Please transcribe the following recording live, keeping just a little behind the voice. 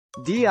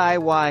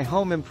DIY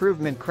Home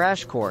Improvement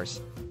Crash Course,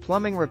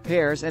 Plumbing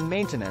Repairs and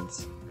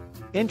Maintenance.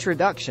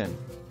 Introduction.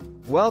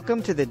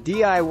 Welcome to the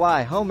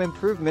DIY Home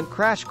Improvement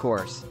Crash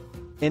Course.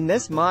 In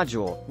this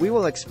module, we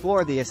will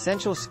explore the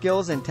essential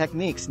skills and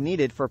techniques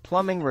needed for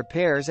plumbing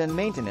repairs and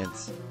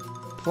maintenance.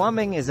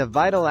 Plumbing is a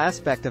vital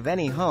aspect of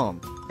any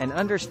home, and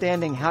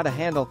understanding how to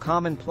handle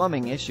common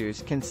plumbing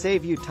issues can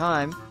save you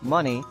time,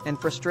 money, and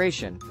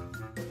frustration.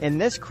 In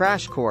this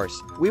crash course,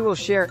 we will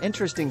share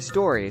interesting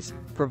stories,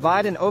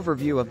 provide an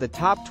overview of the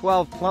top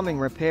 12 plumbing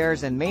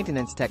repairs and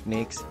maintenance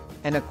techniques,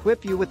 and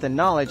equip you with the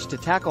knowledge to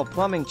tackle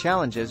plumbing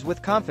challenges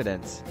with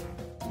confidence.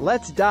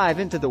 Let's dive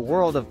into the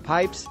world of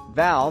pipes,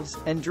 valves,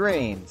 and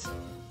drains.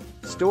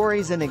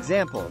 Stories and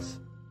examples.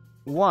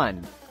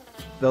 1.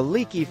 The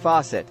leaky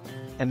faucet.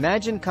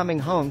 Imagine coming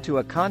home to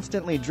a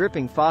constantly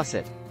dripping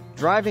faucet,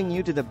 driving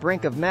you to the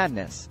brink of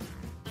madness.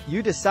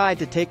 You decide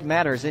to take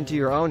matters into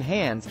your own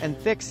hands and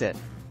fix it.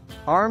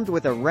 Armed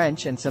with a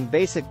wrench and some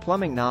basic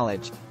plumbing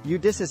knowledge, you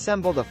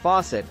disassemble the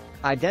faucet,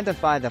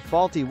 identify the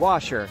faulty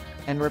washer,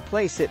 and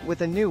replace it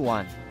with a new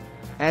one.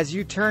 As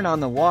you turn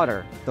on the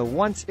water, the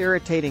once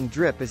irritating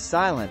drip is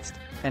silenced,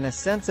 and a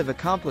sense of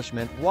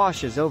accomplishment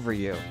washes over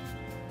you.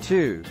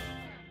 2.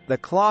 The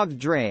clogged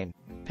drain.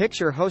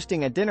 Picture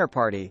hosting a dinner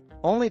party,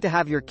 only to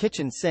have your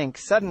kitchen sink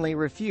suddenly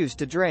refuse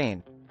to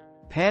drain.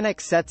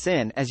 Panic sets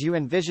in as you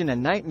envision a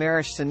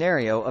nightmarish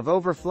scenario of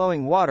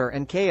overflowing water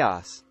and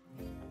chaos.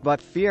 But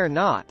fear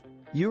not.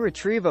 You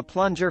retrieve a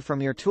plunger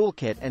from your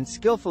toolkit and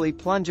skillfully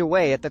plunge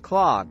away at the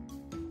clog.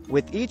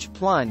 With each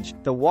plunge,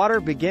 the water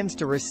begins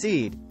to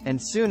recede,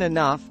 and soon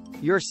enough,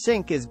 your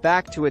sink is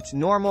back to its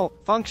normal,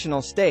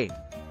 functional state.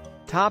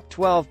 Top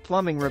 12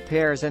 plumbing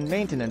repairs and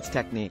maintenance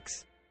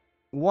techniques.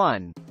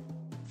 1.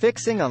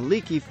 Fixing a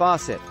leaky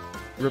faucet.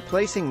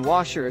 Replacing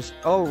washers,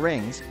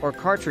 O-rings, or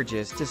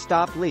cartridges to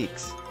stop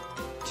leaks.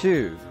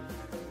 2.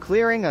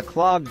 Clearing a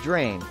clogged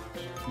drain.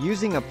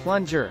 Using a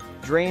plunger,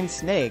 drain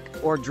snake,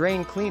 or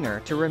drain cleaner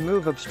to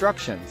remove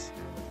obstructions.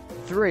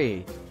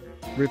 3.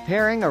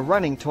 Repairing a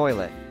running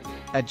toilet.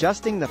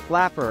 Adjusting the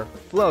flapper,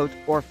 float,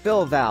 or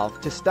fill valve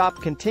to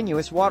stop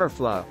continuous water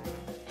flow.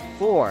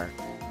 4.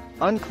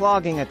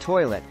 Unclogging a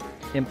toilet.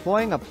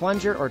 Employing a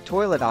plunger or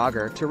toilet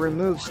auger to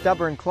remove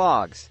stubborn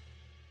clogs.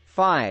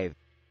 5.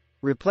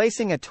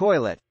 Replacing a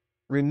toilet.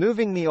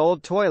 Removing the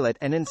old toilet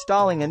and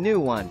installing a new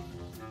one.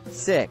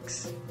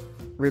 6.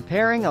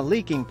 Repairing a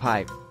leaking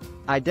pipe.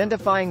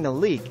 Identifying the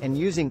leak and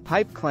using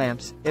pipe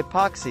clamps,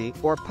 epoxy,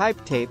 or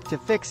pipe tape to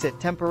fix it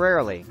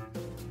temporarily.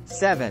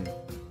 7.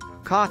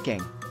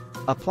 Caulking.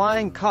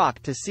 Applying caulk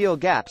to seal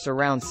gaps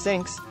around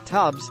sinks,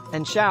 tubs,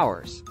 and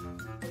showers.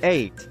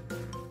 8.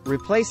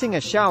 Replacing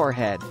a shower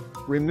head.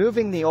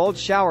 Removing the old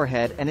shower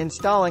head and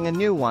installing a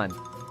new one.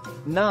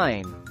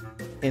 9.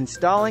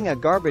 Installing a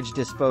garbage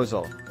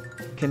disposal.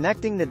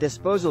 Connecting the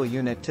disposal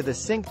unit to the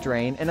sink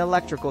drain and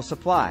electrical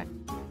supply.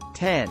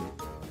 10.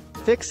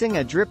 Fixing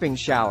a dripping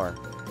shower.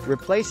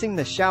 Replacing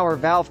the shower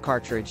valve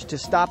cartridge to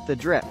stop the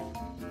drip.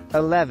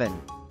 11.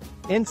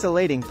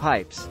 Insulating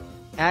pipes.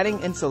 Adding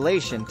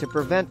insulation to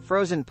prevent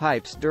frozen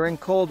pipes during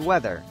cold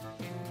weather.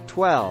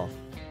 12.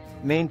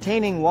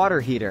 Maintaining water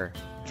heater.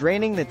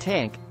 Draining the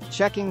tank,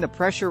 checking the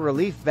pressure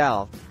relief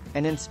valve,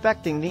 and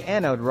inspecting the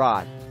anode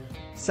rod.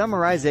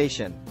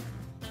 Summarization.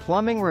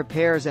 Plumbing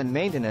repairs and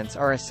maintenance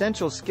are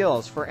essential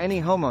skills for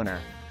any homeowner.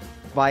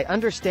 By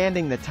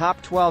understanding the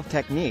top 12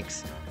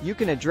 techniques, you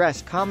can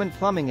address common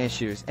plumbing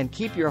issues and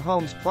keep your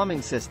home's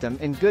plumbing system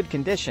in good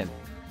condition.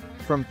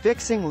 From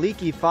fixing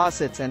leaky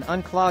faucets and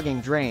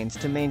unclogging drains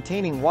to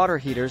maintaining water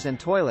heaters and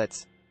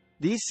toilets,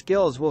 these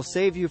skills will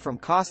save you from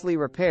costly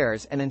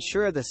repairs and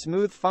ensure the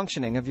smooth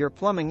functioning of your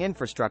plumbing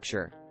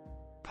infrastructure.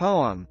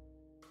 Poem.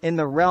 In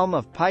the realm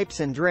of pipes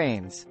and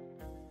drains,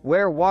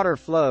 where water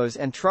flows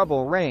and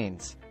trouble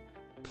reigns.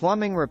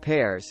 Plumbing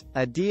repairs,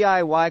 a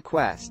DIY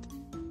quest.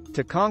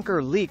 To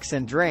conquer leaks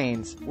and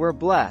drains, we're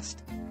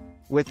blessed.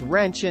 With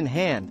wrench in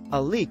hand, a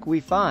leak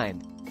we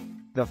find.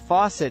 The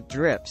faucet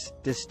drips,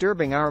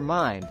 disturbing our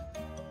mind.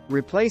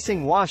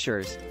 Replacing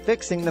washers,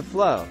 fixing the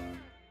flow.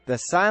 The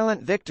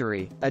silent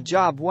victory, a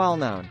job well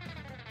known.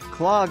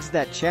 Clogs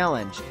that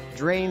challenge,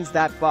 drains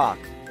that balk.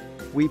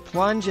 We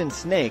plunge and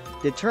snake,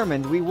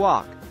 determined we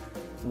walk.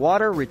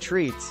 Water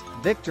retreats,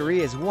 victory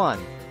is won.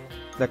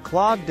 The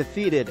clog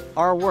defeated,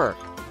 our work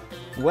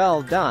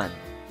well done.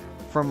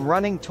 From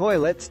running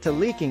toilets to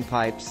leaking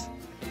pipes,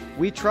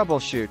 we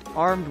troubleshoot,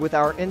 armed with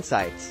our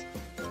insights.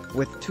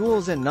 With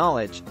tools and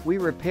knowledge, we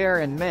repair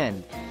and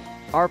mend.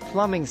 Our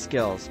plumbing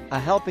skills, a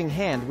helping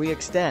hand we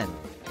extend.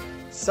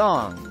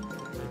 Song.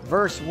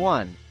 Verse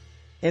 1.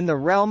 In the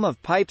realm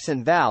of pipes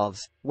and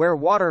valves, where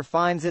water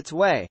finds its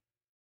way,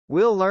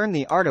 we'll learn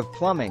the art of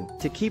plumbing,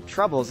 to keep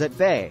troubles at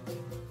bay.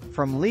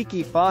 From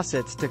leaky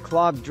faucets to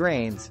clogged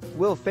drains,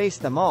 we'll face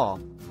them all.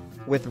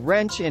 With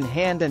wrench in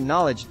hand and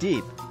knowledge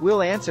deep,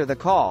 we'll answer the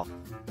call.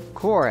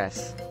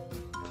 Chorus.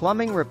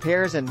 Plumbing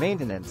repairs and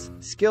maintenance,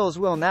 skills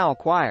we'll now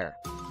acquire.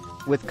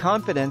 With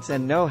confidence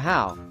and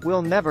know-how,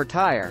 we'll never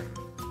tire.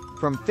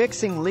 From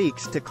fixing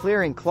leaks to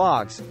clearing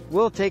clogs,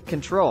 we'll take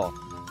control.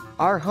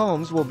 Our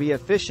homes will be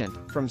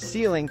efficient, from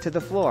ceiling to the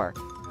floor.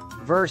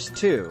 Verse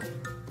 2.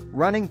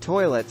 Running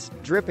toilets,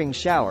 dripping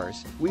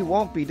showers, we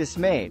won't be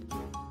dismayed.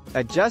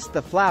 Adjust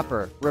the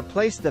flapper,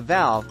 replace the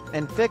valve,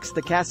 and fix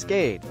the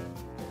cascade.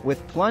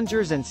 With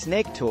plungers and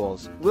snake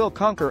tools, we'll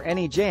conquer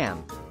any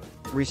jam.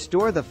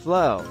 Restore the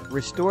flow,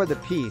 restore the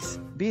peace,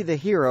 be the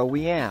hero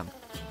we am.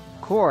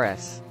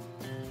 Chorus.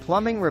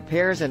 Plumbing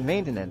repairs and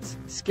maintenance,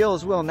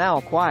 skills we'll now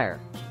acquire.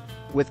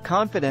 With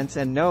confidence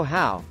and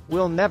know-how,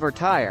 we'll never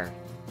tire.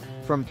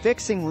 From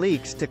fixing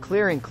leaks to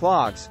clearing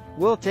clogs,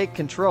 we'll take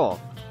control.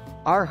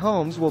 Our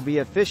homes will be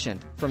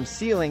efficient, from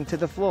ceiling to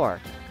the floor.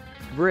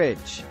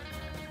 Bridge.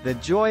 The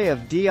joy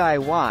of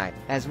DIY,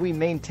 as we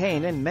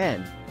maintain and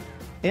mend.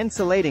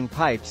 Insulating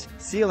pipes,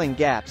 sealing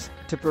gaps,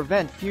 to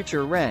prevent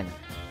future rend.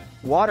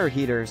 Water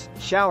heaters,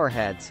 shower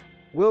heads,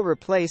 we'll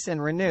replace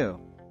and renew.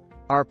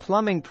 Our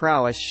plumbing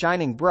prowess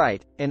shining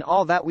bright, in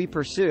all that we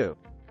pursue.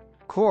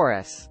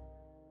 Chorus.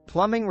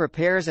 Plumbing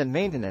repairs and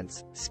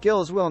maintenance,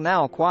 skills we'll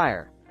now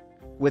acquire.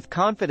 With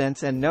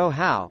confidence and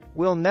know-how,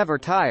 we'll never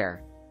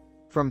tire.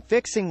 From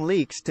fixing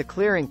leaks to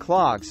clearing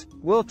clogs,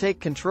 we'll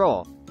take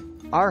control.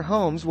 Our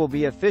homes will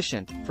be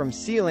efficient, from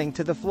ceiling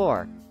to the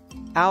floor.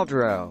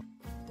 Outro.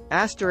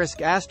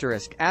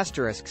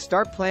 ******,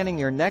 start planning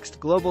your next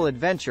global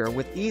adventure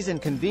with ease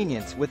and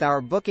convenience with our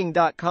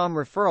Booking.com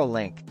referral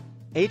link.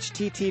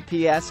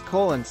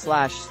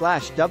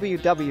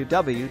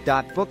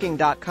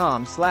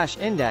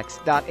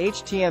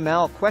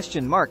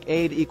 https://www.booking.com/index.html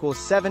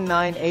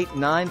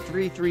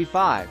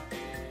 $aid=7989335.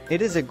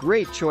 It is a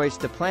great choice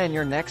to plan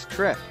your next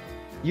trip.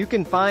 You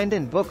can find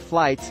and book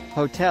flights,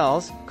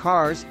 hotels,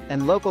 cars,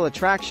 and local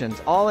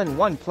attractions all in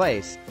one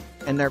place,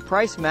 and their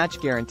price match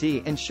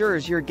guarantee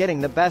ensures you're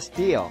getting the best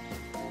deal.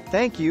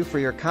 Thank you for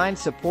your kind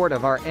support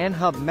of our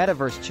AnHub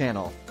Metaverse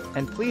channel,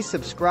 and please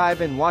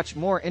subscribe and watch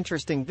more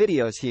interesting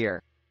videos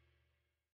here.